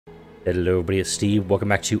Hello everybody, it's Steve. Welcome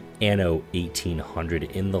back to Anno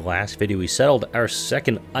 1800. In the last video we settled our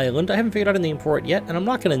second island. I haven't figured out a name for it yet, and I'm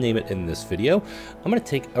not going to name it in this video. I'm going to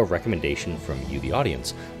take a recommendation from you, the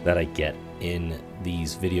audience, that I get in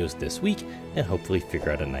these videos this week, and hopefully figure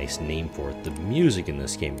out a nice name for it. The music in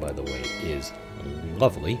this game, by the way, is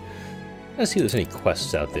lovely. Let's see if there's any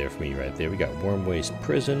quests out there for me right there. We got Wormway's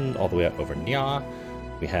Prison, all the way up over Nya.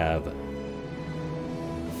 We have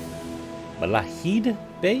Malahid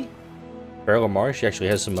Bay? Barrel Marsh actually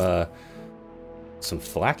has some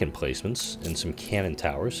flak emplacements and some cannon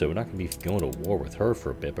towers, so we're not going to be going to war with her for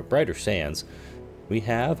a bit. But Brighter Sands, we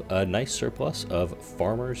have a nice surplus of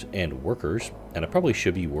farmers and workers, and I probably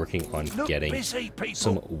should be working on getting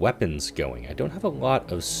some weapons going. I don't have a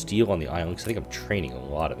lot of steel on the island because I think I'm training a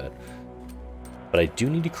lot of it, but I do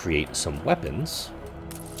need to create some weapons.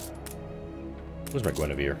 Where's my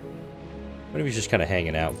Guinevere? Guinevere's just kind of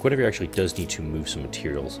hanging out. Guinevere actually does need to move some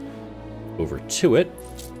materials over to it.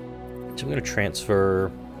 So I'm going to transfer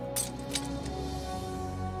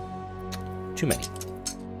too many.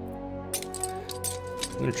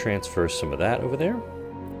 I'm going to transfer some of that over there.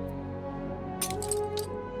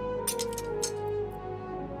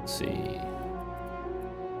 Let's see.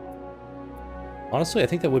 Honestly, I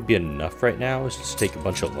think that would be enough right now, is just take a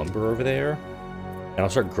bunch of lumber over there, and I'll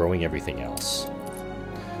start growing everything else.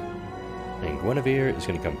 And Guinevere is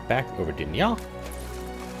going to come back over to Nya.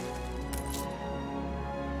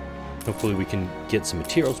 Hopefully we can get some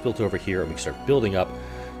materials built over here and we can start building up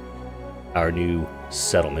our new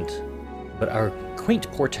settlement. But our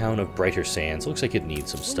quaint poor town of Brighter Sands looks like it needs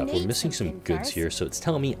some stuff. We're missing some goods here, so it's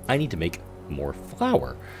telling me I need to make more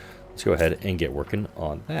flour. Let's go ahead and get working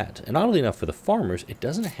on that. And oddly enough, for the farmers, it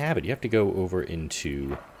doesn't have it. You have to go over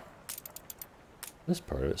into this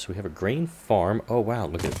part of it. So we have a grain farm. Oh wow,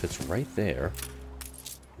 look at it, fits right there.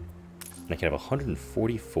 And I can have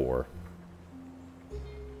 144.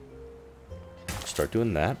 Start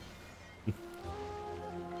doing that.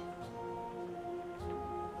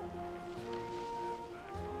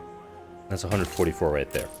 That's 144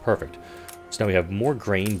 right there. Perfect. So now we have more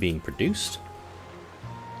grain being produced.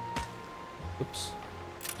 Oops.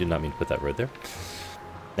 Did not mean to put that right there.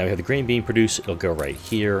 Now we have the grain being produced. It'll go right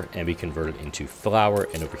here and be converted into flour.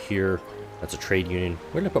 And over here, that's a trade union.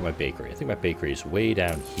 Where did I put my bakery? I think my bakery is way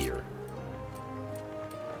down here.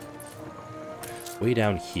 Way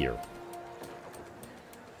down here.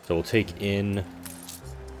 So we'll take in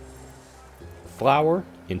flour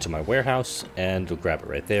into my warehouse, and we'll grab it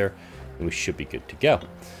right there, and we should be good to go.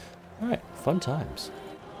 Alright, fun times.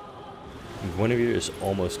 Guinevere is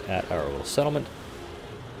almost at our little settlement.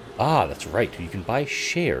 Ah, that's right. You can buy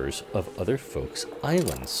shares of other folks'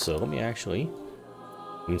 islands. So let me actually...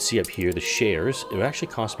 You can see up here the shares. It would actually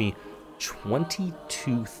cost me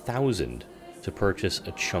 22,000 to purchase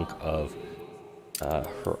a chunk of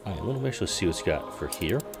her island. Let me actually see what's got for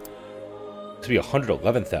here. It's going to be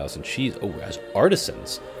 111,000. She's, oh, as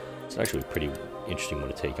artisans. It's actually a pretty interesting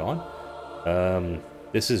one to take on.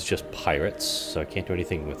 This is just pirates, so I can't do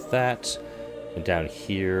anything with that. And down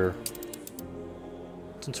here,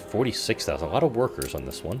 it's 46,000. A lot of workers on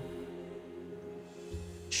this one.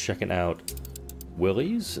 Checking out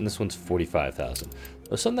Willie's, and this one's 45,000.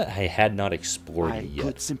 There's something that I had not explored yet. I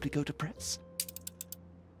could simply go to press.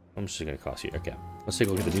 I'm just going to cost you. Okay, let's take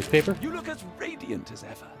a look at the newspaper. You look as radiant as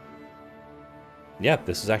ever. Yeah,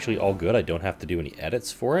 this is actually all good. I don't have to do any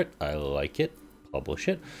edits for it. I like it. Publish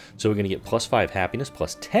it. So we're going to get +5 happiness,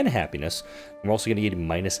 +10 happiness. And we're also going to get a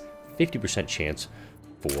minus 50% chance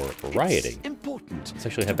for rioting. It's important. Let's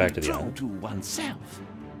actually head back to the island. To oneself.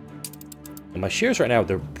 And my shares right now,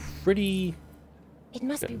 they're pretty... It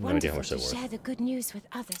must be wonderful to share the good news with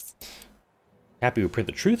others. Happy we print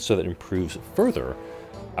the truth so that it improves further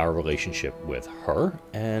our relationship with her,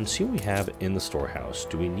 and see what we have in the storehouse.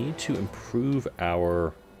 Do we need to improve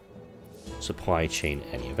our supply chain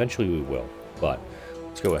any? Eventually we will, but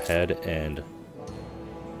let's go ahead and... do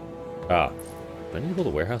I need to build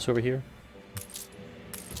a warehouse over here?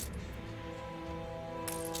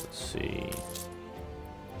 Let's see.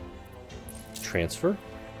 Transfer.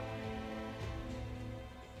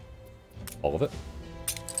 All of it.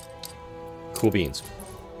 Cool beans.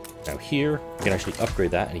 Now here, we can actually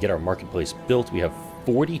upgrade that and get our marketplace built. We have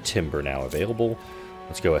 40 timber now available.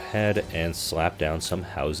 Let's go ahead and slap down some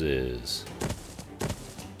houses.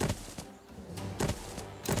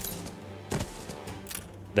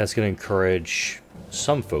 That's going to encourage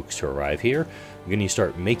some folks to arrive here. We're going to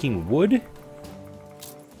start making wood.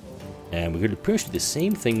 And we're going to pretty much do the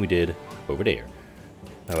same thing we did over there.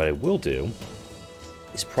 Now what I will do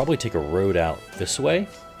is probably take a road out this way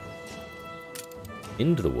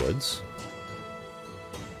into the woods.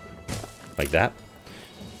 like that.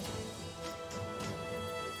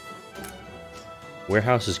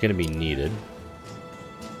 Warehouse is going to be needed.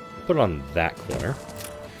 Put it on that corner.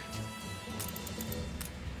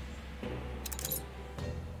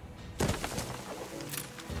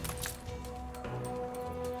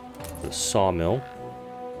 The sawmill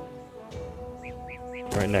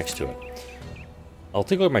right next to it. I'll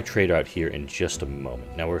take a look at my trade route here in just a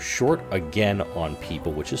moment. Now we're short again on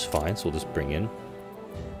people, which is fine, so we'll just bring in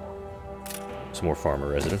some more farmer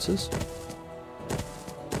residences.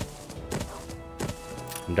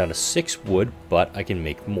 I'm down to 6 wood, but I can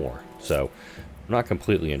make more, so I'm not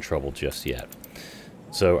completely in trouble just yet.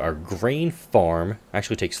 So our grain farm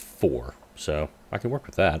actually takes 4, so I can work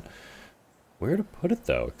with that. Where to put it,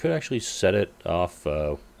 though? I could actually set it off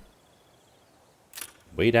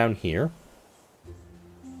way down here.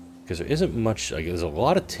 Because there isn't much, like, there's a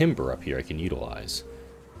lot of timber up here I can utilize.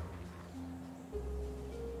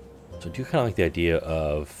 So I do kind of like the idea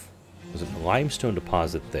of, there's a limestone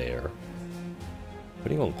deposit there.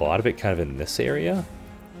 Putting a lot of it kind of in this area.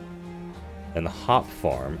 And the hop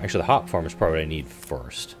farm, actually the hop farm is probably what I need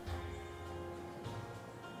first.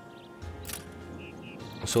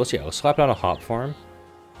 So let's slap down a hop farm.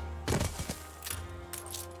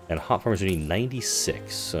 And hop farmers need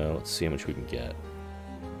 96, so let's see how much we can get.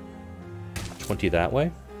 20 that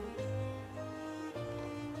way.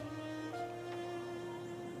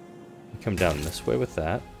 Come down this way with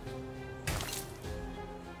that.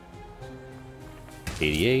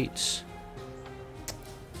 88.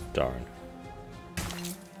 Darn.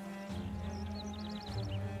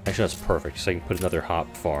 Actually, that's perfect, so I can put another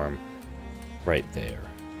hop farm right there.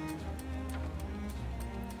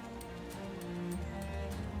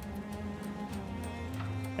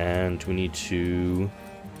 And we need to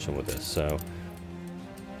some with this, so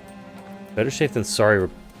better safe than sorry.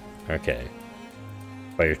 Okay.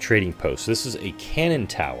 By your trading post. This is a cannon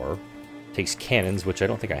tower. Takes cannons, which I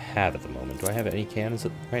don't think I have at the moment. Do I have any cannons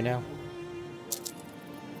right now?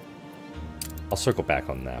 I'll circle back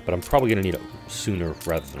on that, but I'm probably going to need it sooner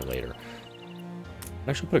rather than later. I'll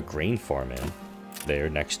actually put a grain farm in there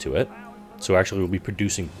next to it. So actually we'll be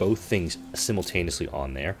producing both things simultaneously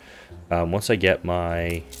on there. Once I get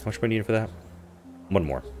my... How much am I needing for that? 1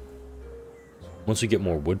 more. Once we get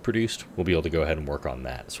more wood produced, we'll be able to go ahead and work on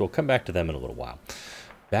that. So we'll come back to them in a little while.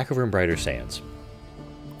 Back over in Brighter Sands.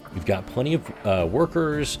 We've got plenty of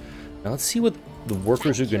workers. Now let's see what the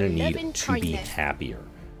workers are going to need to be happier.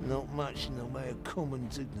 Not much in the way of common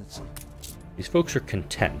dignity. These folks are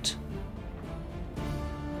content.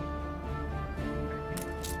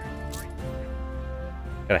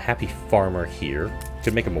 Got a happy farmer here.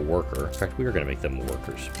 Could make him a worker. In fact, we are going to make them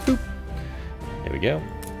workers. Boop. There we go.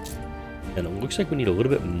 And it looks like we need a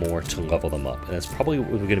little bit more to level them up. And that's probably what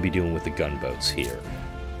we're going to be doing with the gunboats here.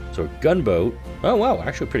 So a gunboat... Oh, wow.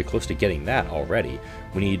 Actually pretty close to getting that already.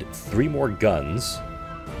 We need 3 more guns.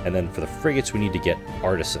 And then for the frigates, we need to get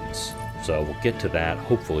artisans. So we'll get to that,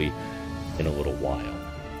 hopefully, in a little while.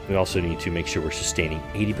 We also need to make sure we're sustaining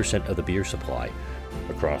 80% of the beer supply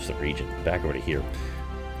across the region. Back over to here.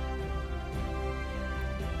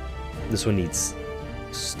 This one needs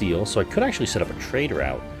steel, so I could actually set up a trade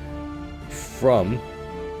route from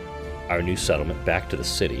our new settlement back to the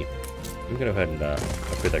city. I'm going to go ahead and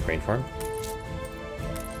upgrade that grain farm.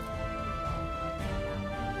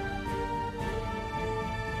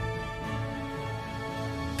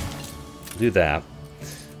 Do that.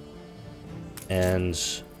 And,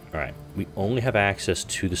 alright, we only have access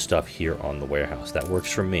to the stuff here on the warehouse. That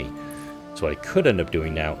works for me. So what I could end up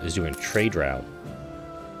doing now is doing a trade route.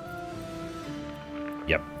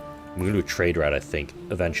 Yep. I'm going to do a trade route, I think,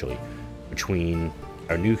 eventually, between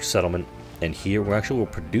our new settlement and here. We actually will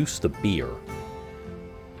produce the beer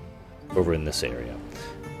over in this area.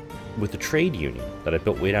 With the trade union that I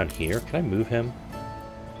built way down here, can I move him?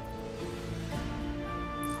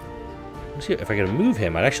 Let's see, if I can move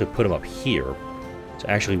him, I'd actually put him up here to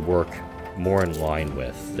actually work more in line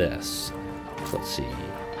with this. So let's see.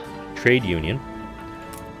 Trade union.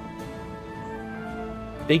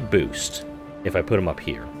 Big boost if I put him up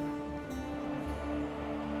here.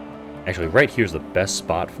 Actually, right here's the best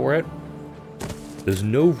spot for it. There's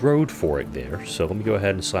no road for it there, so let me go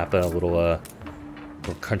ahead and slap down a little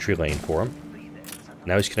country lane for him.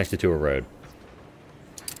 Now he's connected to a road.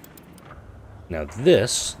 Now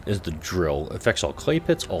this is the drill. It affects all clay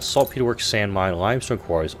pits, all saltpeter works, sand mine, limestone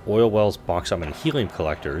quarries, oil wells, bauxite, and helium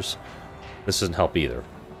collectors. This doesn't help either,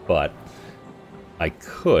 but I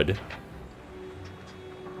could.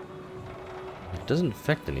 It doesn't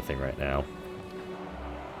affect anything right now.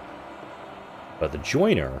 But the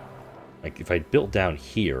joiner, like if I built down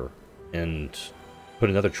here and put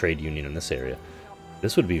another trade union in this area.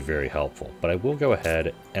 This would be very helpful. But I will go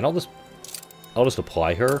ahead and I'll just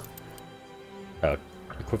apply her.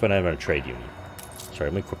 Equip an item on a trade union. Sorry,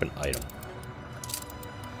 let me equip an item.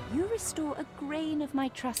 You restore a grain of my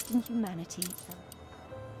trust in humanity.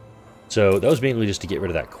 So that was mainly just to get rid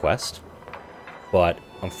of that quest. But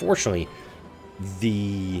unfortunately,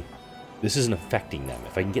 this isn't affecting them.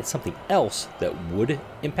 If I can get something else that would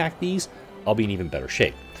impact these, I'll be in even better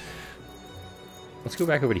shape. Let's go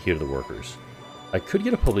back over to here to the workers. I could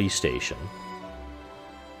get a police station.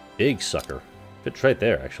 Big sucker. Fits right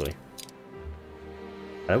there, actually.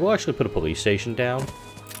 I will actually put a police station down.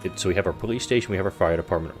 So we have our police station, we have our fire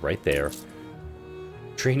department right there.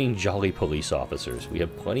 Training jolly police officers. We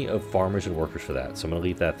have plenty of farmers and workers for that, so I'm going to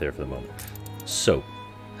leave that there for the moment. Soap.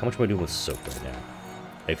 How much am I doing with soap right now?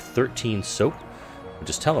 I have 13 soap, which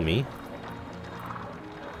is telling me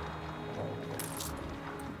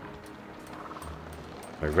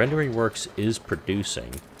my rendering works is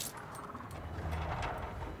producing.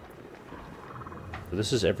 So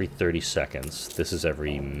this is every 30 seconds. This is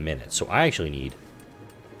every minute. So I actually need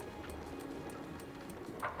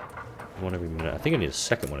one every minute. I think I need a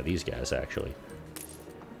second one of these guys, actually.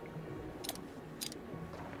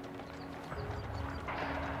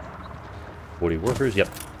 $40 workers. Yep,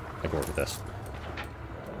 I can work with this.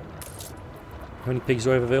 How many pigs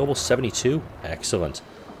do I have available? 72? Excellent.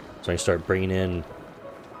 So I can start bringing in...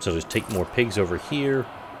 So just take more pigs over here,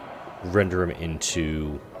 render them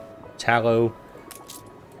into tallow,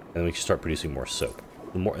 and then we can start producing more soap.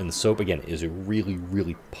 And the soap, again, is a really,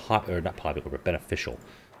 really not popular, but beneficial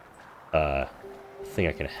thing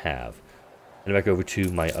I can have. And back over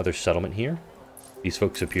to my other settlement here. These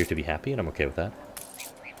folks appear to be happy, and I'm okay with that.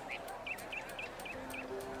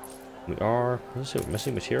 We are, what is it,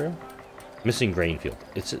 missing material? Missing grain field.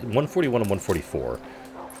 It's 141 and 144.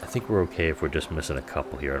 I think we're okay if we're just missing a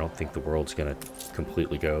couple here. I don't think the world's going to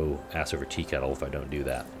completely go ass over tea kettle if I don't do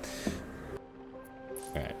that.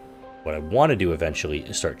 Alright. What I want to do eventually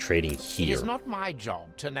is start trading here. It is not my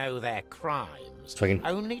job to know their crimes, so I can...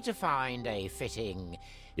 only to find a fitting...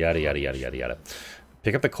 Yada, yada, yada, yada, yada.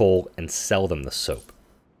 Pick up the coal and sell them the soap.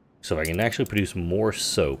 So if I can actually produce more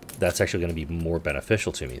soap, that's actually going to be more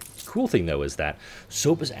beneficial to me. The cool thing, though, is that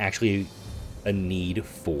soap is actually a need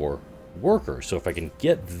for workers. So if I can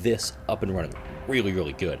get this up and running really,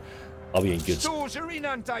 really good, I'll be in good... Stores are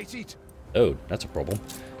inundated. Oh, that's a problem.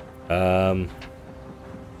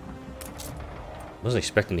 Wasn't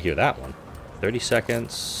expecting to hear that one. 30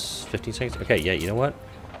 seconds, 15 seconds. Okay, yeah, you know what?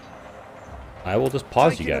 I will just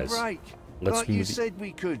pause you guys. Let's like you said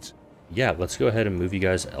we could. Yeah, let's go ahead and move you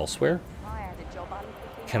guys elsewhere.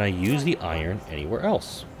 Can I use the iron anywhere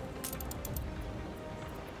else?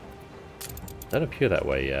 Doesn't appear that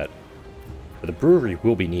way yet. But the brewery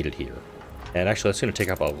will be needed here. And actually, that's going to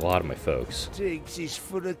take up a lot of my folks. Diggs is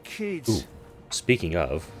full of kids. Ooh, speaking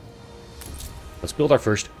of, let's build our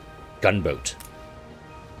first gunboat.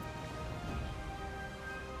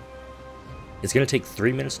 It's going to take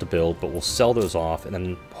 3 minutes to build, but we'll sell those off, and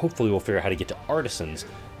then hopefully we'll figure out how to get to artisans,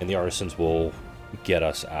 and the artisans will get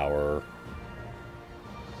us our...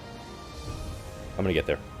 I'm going to get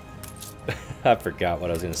there. I forgot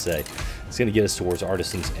what I was going to say. It's going to get us towards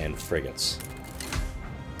artisans and frigates.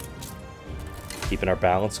 Keeping our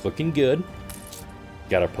balance looking good.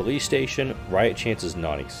 Got our police station. Riot chance is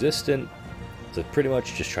non-existent. So pretty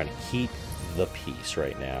much just trying to keep the peace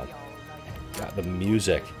right now. Got the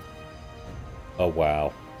music. Oh,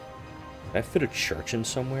 wow. Can I fit a church in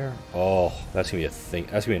somewhere? Oh, that's going to be a thing.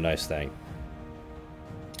 That's going to be a nice thing.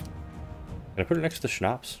 Can I put it next to the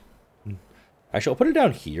schnapps? Actually, I'll put it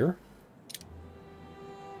down here.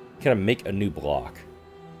 Can I make a new block?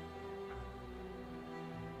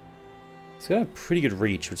 It's got a pretty good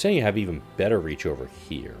reach. But saying you have even better reach over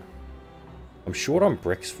here. I'm short on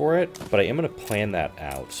bricks for it, but I am going to plan that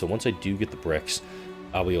out. So once I do get the bricks,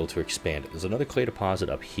 I'll be able to expand it. There's another clay deposit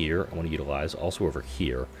up here I want to utilize, also over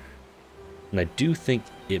here. And I do think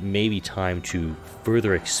it may be time to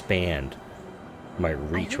further expand my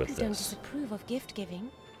reach with this. I hope you don't disapprove of gift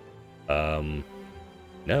giving.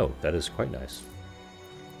 No, that is quite nice.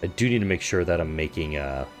 I do need to make sure that I'm making,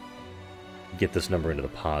 get this number into the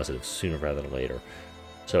positive sooner rather than later.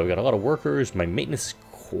 So I've got a lot of workers. My maintenance is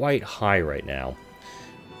quite high right now.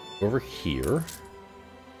 Over here.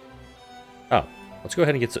 Oh, let's go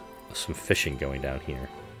ahead and get some fishing going down here.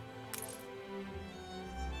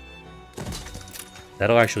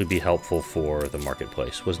 That'll actually be helpful for the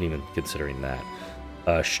marketplace. Wasn't even considering that.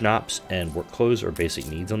 Schnapps and work clothes are basic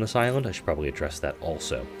needs on this island. I should probably address that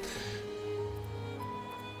also.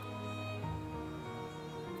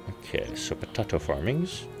 Okay, so potato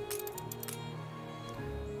farmings.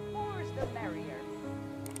 the merrier.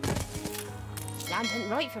 Land ain't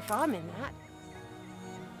right for farming, that.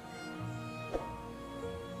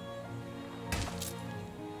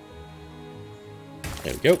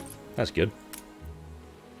 There we go. That's good.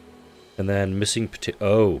 And then missing potato.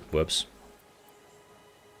 Oh, whoops.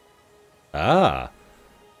 Ah.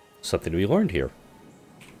 Something we learned here.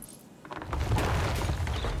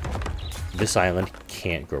 This island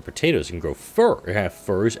can't grow potatoes. It can grow fir. It can have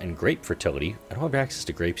firs and grape fertility. I don't have access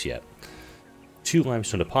to grapes yet. 2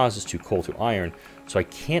 limestone deposits, 2 coal, 2 iron. So I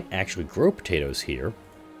can't actually grow potatoes here.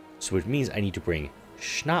 So it means I need to bring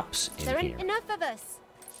schnapps in There here. ain't enough of us.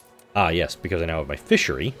 Ah, yes, because I now have my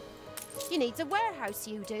fishery. You need a warehouse,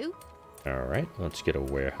 you do. Alright, let's get a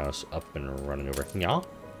warehouse up and running over here.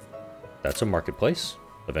 That's a marketplace.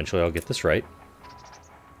 Eventually I'll get this right.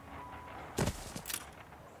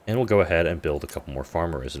 And we'll go ahead and build a couple more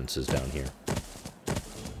farmer residences down here.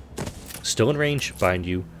 Still in range, mind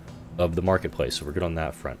you, of the marketplace, so we're good on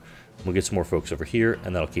that front. We'll get some more folks over here,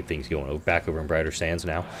 and that'll keep things going. Back over in Brighter Sands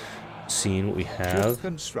now. Seeing what we have.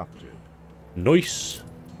 Constructed. Nice!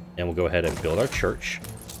 And we'll go ahead and build our church.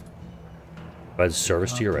 Provide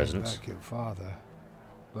service to your residents. Like your father,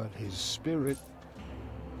 but his spirit.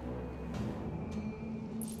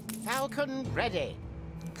 Falcon ready.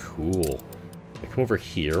 Cool. I come over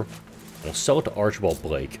here, and we'll sell it to Archibald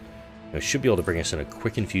Blake. And it should be able to bring us in a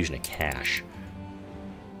quick infusion of cash.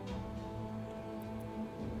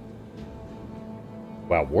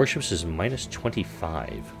 Wow, warships is minus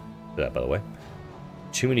 25 for that, by the way.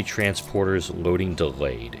 Too many transporters, loading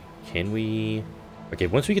delayed. Can we... Okay,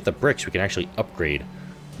 once we get the bricks, we can actually upgrade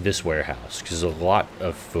this warehouse. Because there's a lot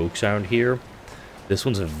of folks around here. This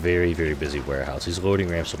one's a very, very busy warehouse. These loading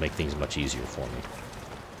ramps will make things much easier for me.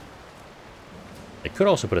 I could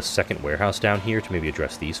also put a second warehouse down here to maybe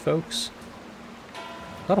address these folks.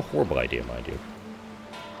 Not a horrible idea, mind you.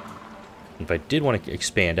 If I did want to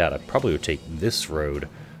expand out, I probably would take this road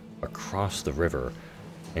across the river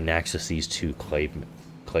and access these 2 clay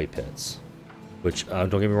pits. Which, don't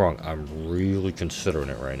get me wrong, I'm really considering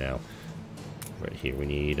it right now. Right here, we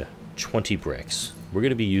need 20 bricks. We're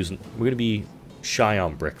gonna be shy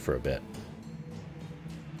on brick for a bit.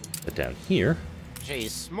 But down here,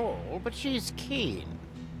 She's small, but she's keen.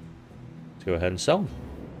 let's go ahead and sell them.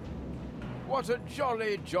 What a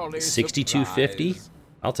jolly, jolly 62.50. surprise.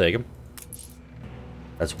 I'll take them.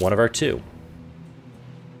 That's one of our 2.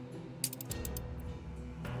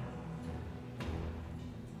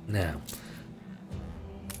 Now,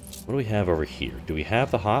 what do we have over here? Do we have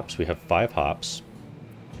the hops? We have 5 hops.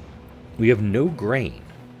 We have no grain,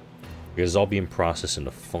 because it's all being processed into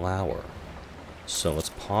flour. So let's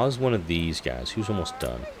pause one of these guys. Who's almost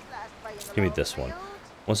done? Give me this one.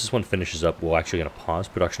 Once this one finishes up, we're actually going to pause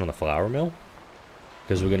production on the flour mill,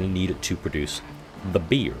 because we're going to need it to produce the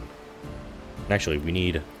beer. And actually,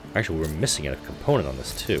 we're missing a component on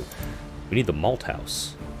this too. We need the malt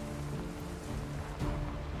house.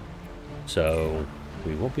 So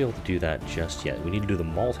we won't be able to do that just yet. We need to do the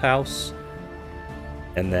malt house,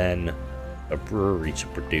 and then a brewery to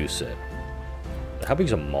produce it. How big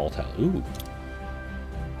is a malt house? Ooh.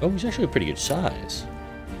 Oh, he's actually a pretty good size.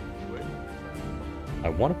 I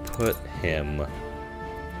want to put him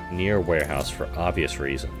near a warehouse for obvious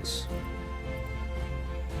reasons.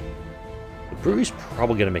 The brewery's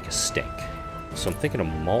probably going to make a stink. So I'm thinking a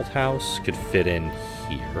malt house could fit in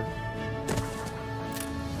here.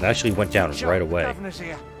 It actually went down right away.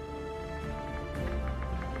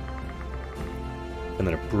 And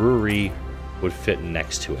then a brewery would fit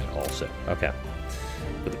next to it also. Okay.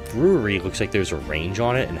 But the brewery looks like there's a range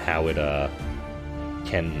on it and how it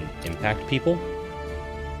can impact people.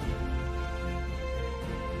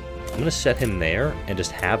 I'm going to set him there and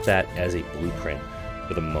just have that as a blueprint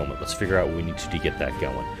for the moment. Let's figure out what we need to get that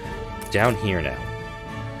going. Down here now,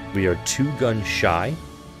 we are 2 guns shy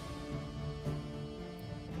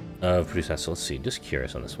of producing that. So let's see, just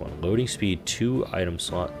curious on this one. Loading speed, 2 item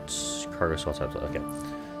slots, cargo slots. Okay.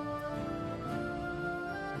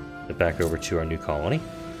 Get back over to our new colony.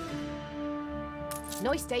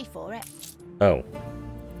 Nice day for it. Oh,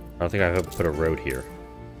 I don't think I've put a road here.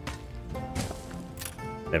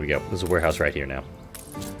 There we go. There's a warehouse right here now.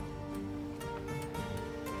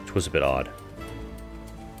 Which was a bit odd.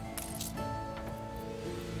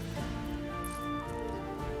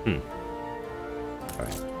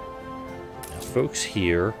 Alright. Now, folks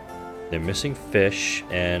here, they're missing fish,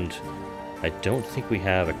 and I don't think we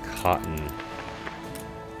have a cotton.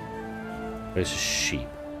 There's sheep.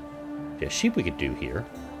 Yeah, sheep we could do here.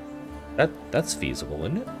 That's feasible,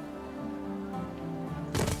 isn't it?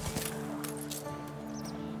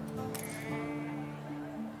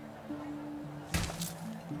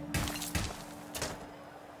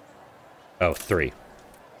 Oh, 3.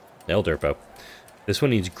 El Derpo. This one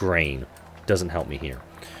needs grain. Doesn't help me here.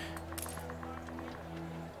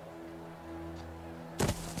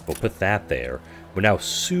 We'll put that there. We're now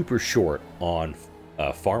super short on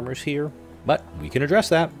farmers here, but we can address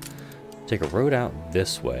that. Take a road out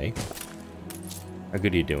this way. How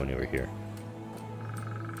good are you doing over here?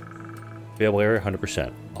 Available area,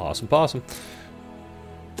 100%. Awesome possum.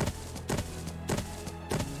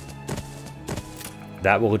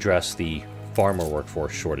 That will address the farmer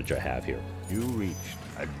workforce shortage I have here. You reached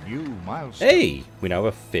a new milestone. Hey, we now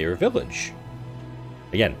have a fair village.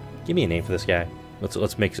 Again, give me a name for this guy.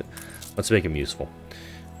 Let's make him useful.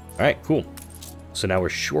 All right, cool. So now we're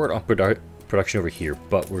short on production over here,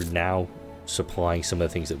 but we're now supplying some of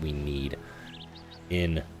the things that we need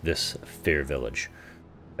in this fair village.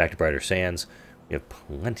 Back to Brighter Sands. We have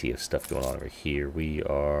plenty of stuff going on over here. We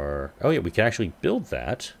are... Oh yeah, we can actually build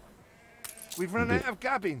that. We've run out of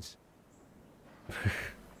cabins. I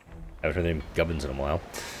haven't heard the name Gubbins in a while.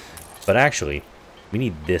 But actually, we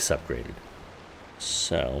need this upgraded.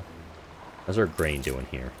 So, how's our grain doing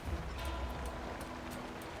here?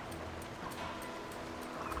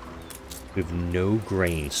 We have no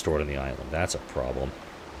grain stored on the island. That's a problem.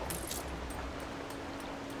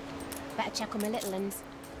 Better check on my little ones.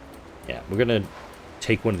 Yeah, we're going to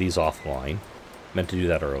take one of these offline. Meant to do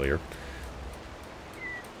that earlier.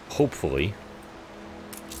 Hopefully,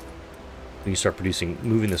 we can start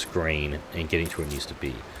moving this grain and getting to where it needs to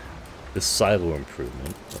be. This silo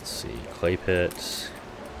improvement, let's see, clay pit,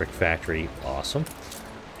 brick factory, awesome.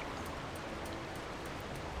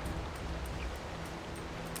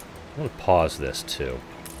 I want to pause this too.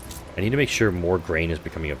 I need to make sure more grain is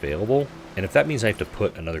becoming available, and if that means I have to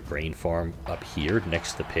put another grain farm up here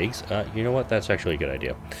next to the pigs, you know what, that's actually a good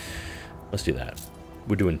idea. Let's do that.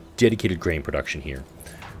 We're doing dedicated grain production here.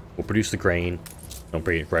 We'll produce the grain, and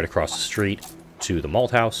bring it right across the street to the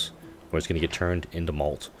malt house, where it's going to get turned into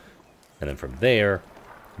malt. And then from there,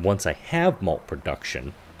 once I have malt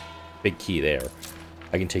production, big key there,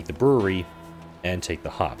 I can take the brewery and take the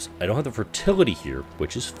hops. I don't have the fertility here,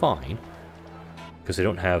 which is fine, because I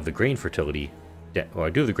don't have the grain fertility. Well, I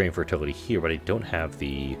do have the grain fertility here, but I don't have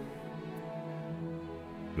the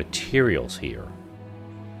materials here.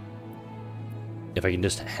 If I can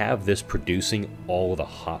just have this producing all of the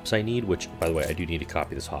hops I need, which, by the way, I do need to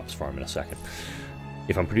copy this hops farm in a second.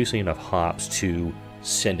 If I'm producing enough hops to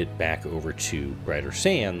send it back over to Brighter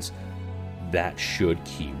Sands, that should,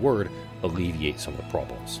 keyword, alleviate some of the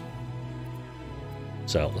problems.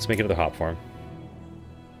 So, let's make another hop farm.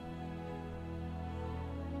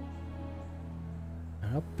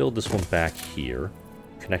 I'll build this one back here,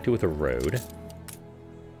 connect it with a road.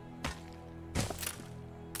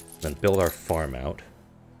 Then build our farm out.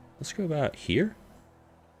 Let's go about here.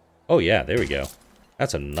 Oh yeah, there we go.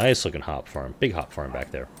 That's a nice looking hop farm. Big hop farm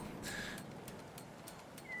back there.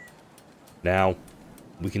 Now,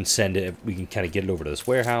 we can send it, we can kind of get it over to this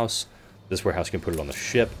warehouse. This warehouse can put it on the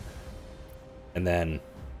ship. And then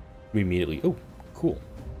we immediately, oh, cool.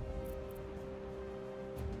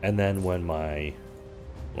 And then when my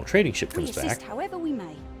little trading ship comes back. However we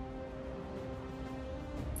may.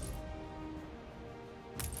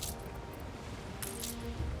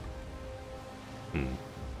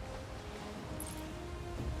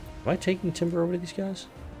 Am I taking timber over to these guys?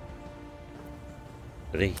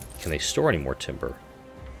 Can they store any more timber?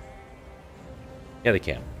 Yeah, they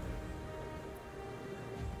can.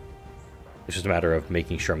 It's just a matter of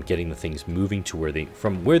making sure I'm getting the things moving to where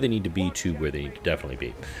from where they need to be to where they need to definitely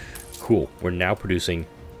be. Cool. We're now producing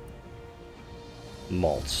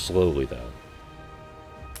malt slowly, though.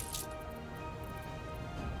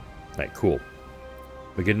 Alright, cool.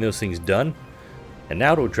 We're getting those things done. And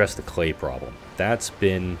now to address the clay problem. That's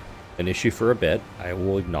been an issue for a bit. I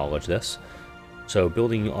will acknowledge this. So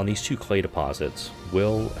building on these two clay deposits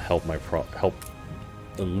will help help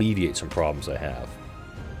alleviate some problems I have.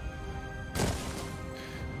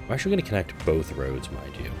 I'm actually going to connect both roads,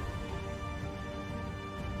 mind you.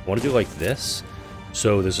 I want to do like this,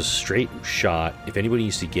 so there's a straight shot. If anybody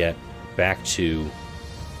needs to get back to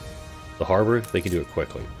the harbor, they can do it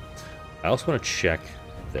quickly. I also want to check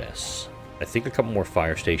this. I think a couple more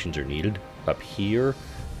fire stations are needed up here,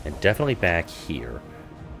 and definitely back here.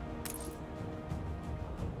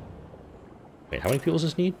 Wait, how many people does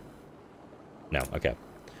this need? No, okay.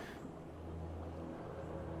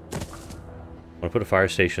 I'm going to put a fire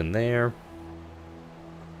station there,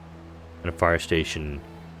 and a fire station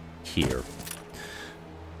here.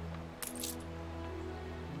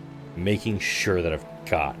 Making sure that I've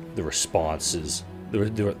got the responses,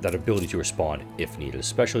 that ability to respond if needed,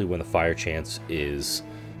 especially when the fire chance is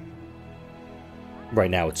Right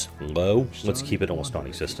now it's low. Let's keep it almost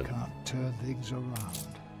non-existent. Can't turn things around.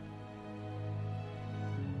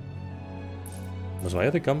 Was my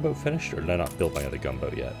other gunboat finished, or did I not build my other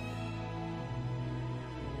gunboat yet?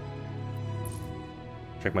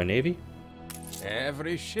 Check my navy.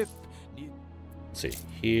 Every ship. Let's see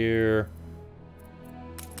here.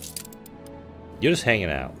 You're just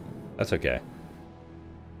hanging out. That's okay.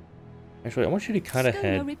 Actually, I want you to kind of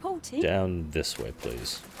head down this way,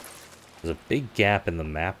 please. There's a big gap in the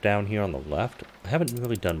map down here on the left. I haven't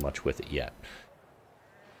really done much with it yet.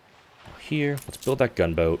 Here, let's build that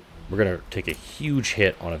gunboat. We're going to take a huge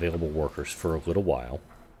hit on available workers for a little while.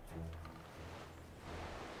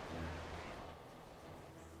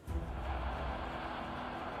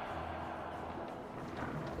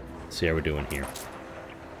 See how we're doing here.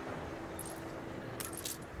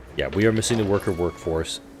 Yeah, we are missing the worker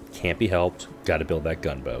workforce. Can't be helped. Got to build that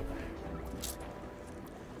gunboat.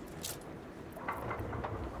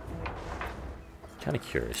 Kind of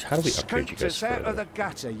curious. How do we upgrade you guys out of further? the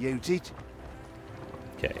gutter, you did.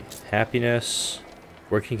 Okay, happiness.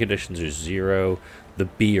 Working conditions are 0. The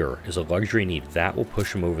beer is a luxury need. That will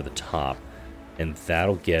push them over the top. And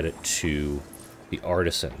that'll get it to the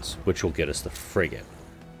artisans, which will get us the frigate.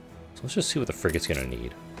 So let's just see what the frigate's going to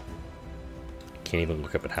need. Can't even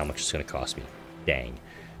look up at how much it's going to cost me. Dang.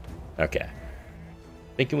 Okay.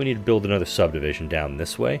 Thinking we need to build another subdivision down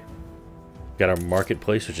this way. Got our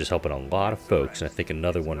marketplace, which is helping a lot of folks, and I think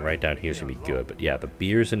another one right down here is going to be good. But yeah, the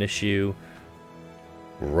beer's an issue.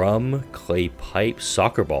 Rum, clay pipe,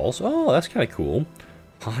 soccer balls. Oh, that's kind of cool.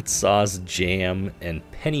 Hot sauce, jam, and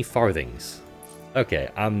penny farthings. Okay,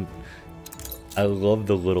 I love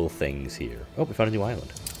the little things here. Oh, we found a new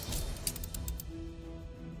island.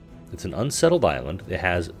 It's an unsettled island. It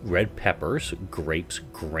has red peppers, grapes,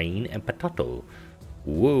 grain, and potato.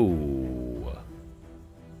 Whoa.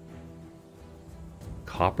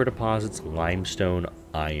 Copper deposits, limestone,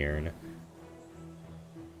 iron.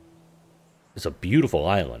 It's a beautiful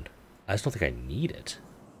island. I just don't think I need it.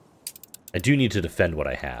 I do need to defend what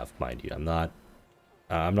I have, mind you. I'm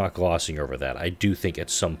not glossing over that. I do think at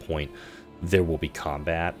some point there will be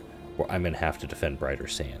combat where I'm going to have to defend Brighter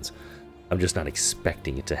Sands. I'm just not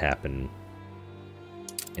expecting it to happen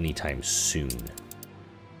anytime soon.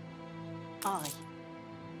 Aye.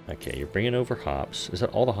 Okay, you're bringing over hops. Is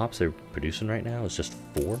that all the hops they're producing right now? It's just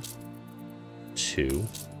 4? 2?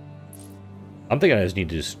 I'm thinking I just need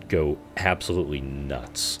to just go absolutely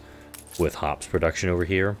nuts with hops production over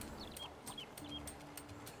here.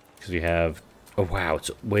 Because we have... Oh, wow.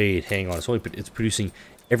 Wait, hang on. It's producing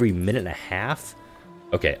every minute and a half?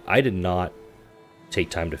 Okay, I did not take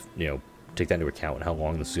time to, take that into account and how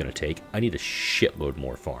long this is going to take. I need a shitload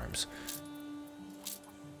more farms.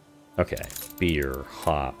 Okay, beer,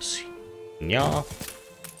 hops, yeah.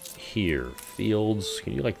 Here, fields.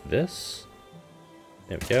 Can you like this?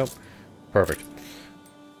 There we go. Perfect.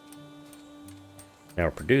 Now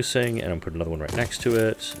we're producing, and I'm putting another one right next to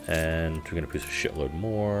it, and we're going to produce a shitload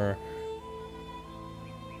more.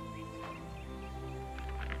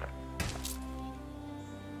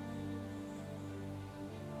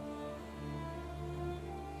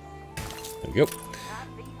 There we go.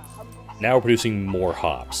 Now we're producing more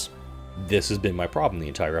hops. This has been my problem the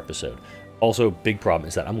entire episode. Also, big problem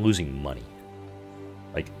is that I'm losing money.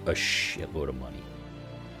 Like, a shitload of money.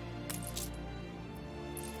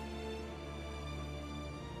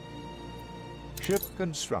 Ship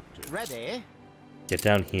constructed. Ready? Get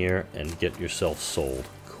down here and get yourself sold.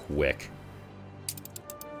 Quick.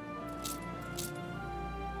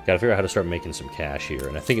 Gotta figure out how to start making some cash here,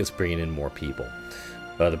 and I think it's bringing in more people.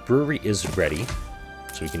 The brewery is ready,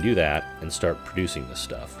 so we can do that and start producing this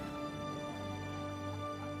stuff.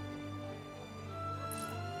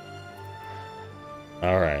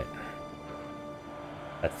 Alright.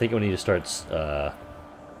 I think we need to start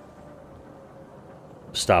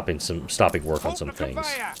stopping work on some things.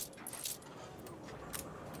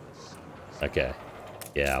 Okay.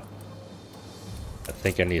 Yeah. I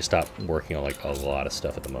think I need to stop working on like a lot of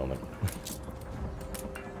stuff at the moment.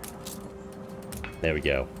 There we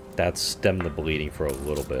go. That stemmed the bleeding for a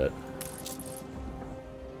little bit.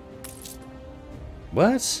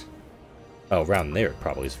 What? Oh, around there it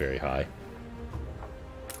probably is very high.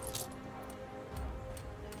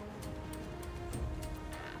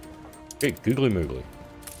 Okay, googly moogly.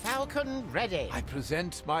 Falcon ready. I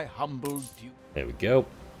present my humble due. There we go.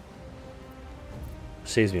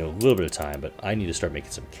 Saves me a little bit of time, but I need to start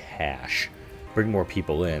making some cash. Bring more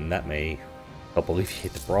people in. That may help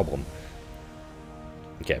alleviate the problem.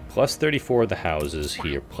 Okay, plus 34 of the houses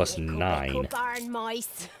here, plus 9. Barn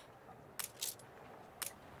mice.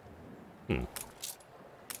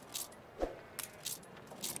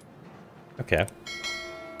 Okay.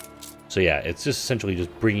 So yeah, it's just essentially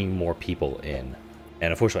just bringing more people in.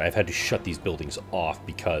 And unfortunately, I've had to shut these buildings off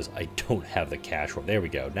because I don't have the cash for them. There we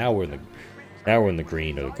go. Now we're in the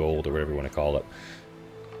green or the gold or whatever you want to call it.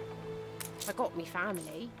 I got me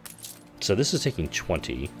family. So this is taking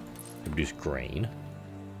 20 to produce grain.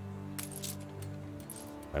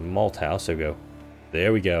 My malt house, there we go.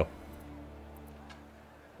 There we go.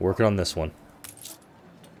 Working on this one.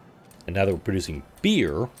 And now that we're producing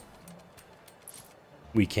beer,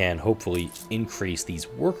 we can hopefully increase these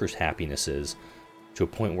workers' happinesses to a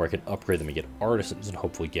point where I can upgrade them and get artisans and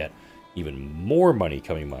hopefully get even more money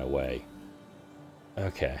coming my way.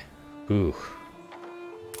 Okay. Ooh.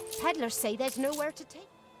 Peddlers say there's nowhere to take.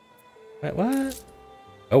 Wait, what?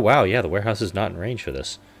 Oh, wow, yeah, the warehouse is not in range for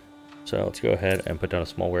this. So let's go ahead and put down a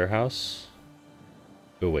small warehouse.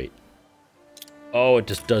 Oh, wait. Oh, it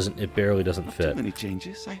just doesn't, it barely doesn't Not fit. too many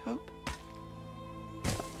changes, I hope.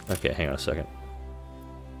 Okay, hang on a second.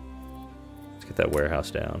 Let's get that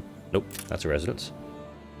warehouse down. Nope, that's a residence.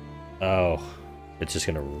 Oh, it's just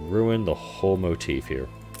gonna ruin the whole motif here.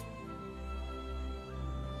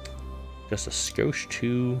 Just a skosh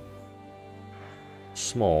too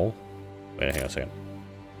small. Wait, hang on a second.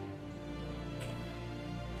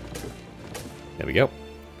 There we go.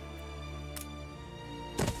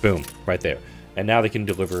 Boom, right there. And now they can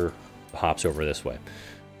deliver the hops over this way.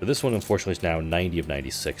 But this one, unfortunately, is now 90 of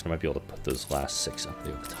 96. And I might be able to put those last 6 up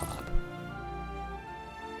there at the top.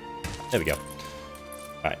 There we go.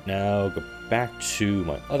 Alright, now go back to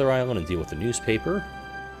my other island and deal with the newspaper.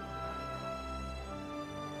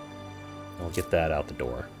 I'll get that out the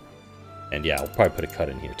door. And yeah, I'll probably put a cut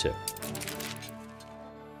in here too.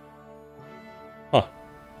 Huh.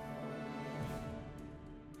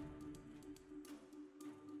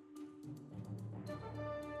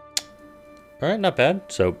 Alright, not bad.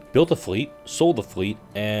 So, built a fleet, sold the fleet,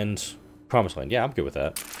 and Promised Land. Yeah, I'm good with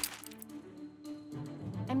that.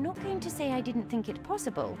 I'm not going to say I didn't think it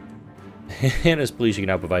possible. And as please, you can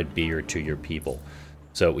now provide beer to your people.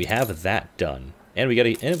 So we have that done, and we get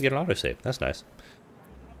an autosave. That's nice.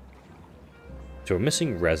 So we're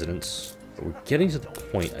missing residents, but we're getting to the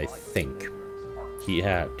point. I think.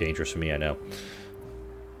 Yeah, dangerous for me. I know.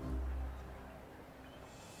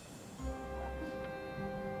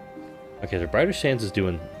 Okay, so Brighter Sands is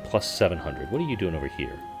doing plus 700. What are you doing over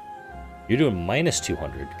here? You're doing minus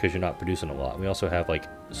 200 because you're not producing a lot. We also have like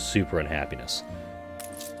super unhappiness.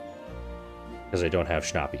 Because I don't have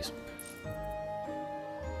schnappies.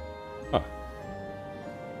 Huh.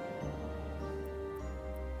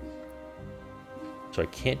 So I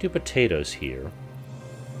can't do potatoes here.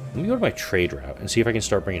 Let me go to my trade route and see if I can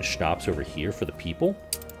start bringing schnapps over here for the people.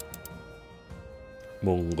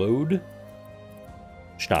 We'll load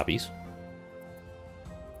schnappies.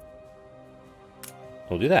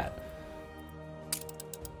 We'll do that.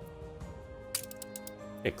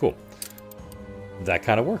 Okay, cool. That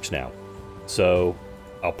kind of works now. So,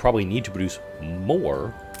 I'll probably need to produce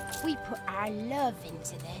more. We put our love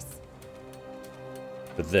into this.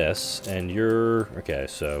 For this, and you're... Okay,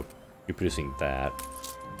 so you're producing that.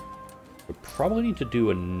 We probably need to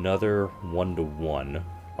do another 1-to-1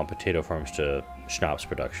 on potato farms to schnapps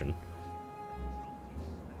production.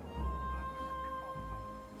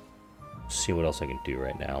 See what else I can do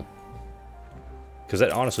right now. Because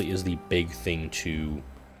that honestly is the big thing to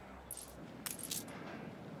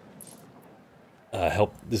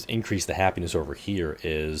help this increase the happiness over here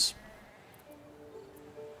is...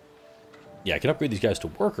 Yeah, I can upgrade these guys to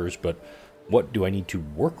workers, but what do I need to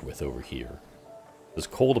work with over here? This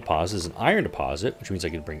coal deposit is an iron deposit, which means I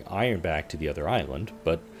can bring iron back to the other island,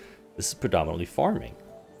 but this is predominantly farming.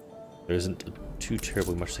 There isn't too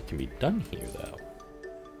terribly much that can be done here, though.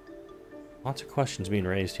 Lots of questions being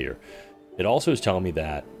raised here. It also is telling me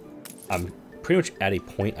that I'm pretty much at a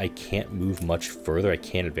point I can't move much further. I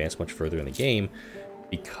can't advance much further in the game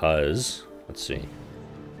because, let's see.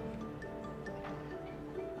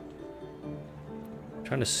 I'm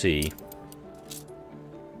trying to see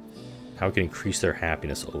how I can increase their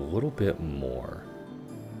happiness a little bit more.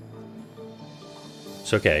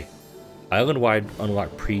 So, okay. Island-wide unlock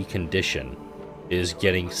precondition is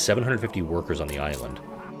getting 750 workers on the island.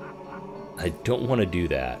 I don't want to do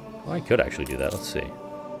that. Well, I could actually do that. Let's see.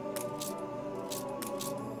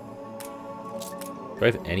 Do I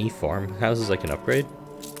have any farmhouses I can upgrade?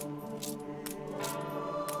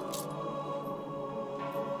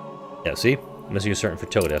 Yeah, see? I'm missing a certain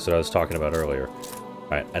fertility. That's what I was talking about earlier.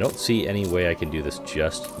 Alright, I don't see any way I can do this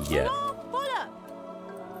just yet.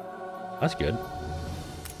 That's good.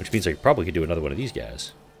 Which means I probably could do another one of these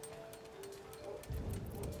guys.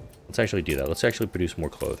 Let's actually do that. Let's actually produce more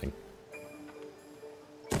clothing.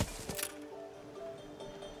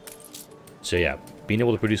 So yeah, being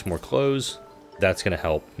able to produce more clothes, that's going to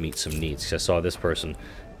help meet some needs. 'Cause I saw this person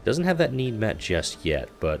doesn't have that need met just yet,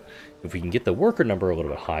 but if we can get the worker number a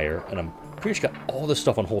little bit higher, and I'm pretty much got all this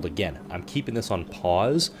stuff on hold again. I'm keeping this on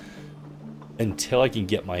pause until I can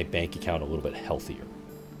get my bank account a little bit healthier.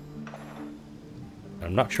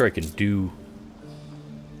 I'm not sure I can do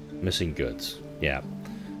missing goods. Yeah.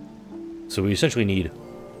 So we essentially need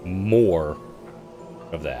more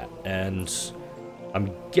of that. And I'm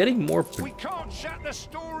getting more... We can't shut the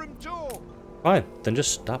storeroom door. Fine, then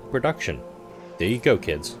just stop production. There you go,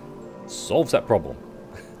 kids. Solves that problem.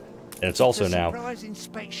 And it's also now... Surprise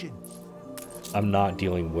inspection. I'm not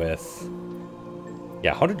dealing with...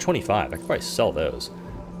 Yeah, 125. I could probably sell those.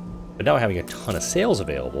 But now having a ton of sales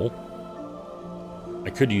available, I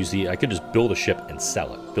could use the... I could just build a ship and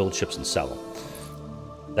sell it. Build ships and sell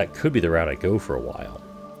them. That could be the route I go for a while.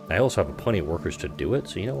 I also have plenty of workers to do it,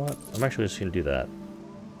 so you know what? I'm actually just going to do that.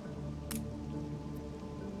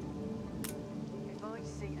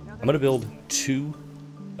 I'm going to build 2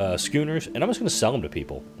 schooners, and I'm just going to sell them to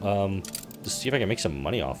people. To see if I can make some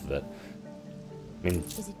money off of it. I mean...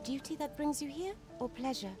 Is it duty that brings you here, or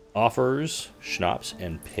pleasure? Offers, schnapps,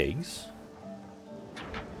 and pigs.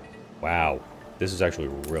 Wow. This is actually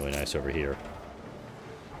really nice over here.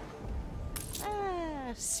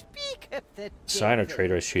 Speak of the Sign a devil.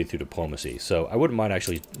 trader's trade through diplomacy. So I wouldn't mind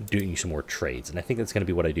actually doing some more trades, and I think that's going to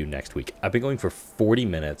be what I do next week. I've been going for 40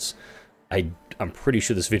 minutes. I'm pretty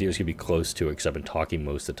sure this video is going to be close to it because I've been talking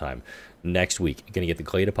most of the time. Next week, going to get the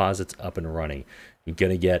clay deposits up and running. You're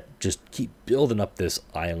going to just keep building up this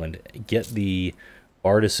island. Get the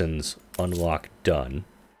artisans unlocked done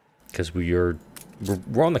because we're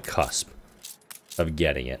on the cusp of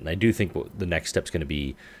getting it. And I do think what the next step's going to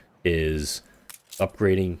be is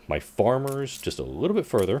upgrading my farmers just a little bit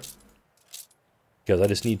further because I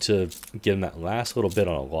just need to get them that last little bit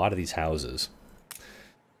on a lot of these houses.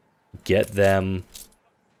 Get them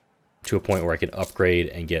to a point where I can upgrade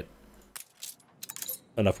and get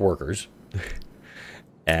enough workers.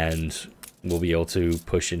 And we'll be able to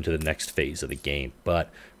push into the next phase of the game. But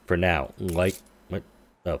for now, like...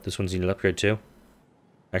 Oh, this one's needs an upgrade too?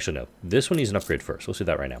 Actually, no. This one needs an upgrade first. Let's do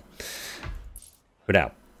that right now. For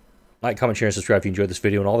now, like, comment, share, and subscribe if you enjoyed this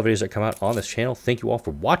video and all the videos that come out on this channel. Thank you all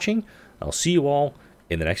for watching. I'll see you all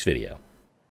in the next video.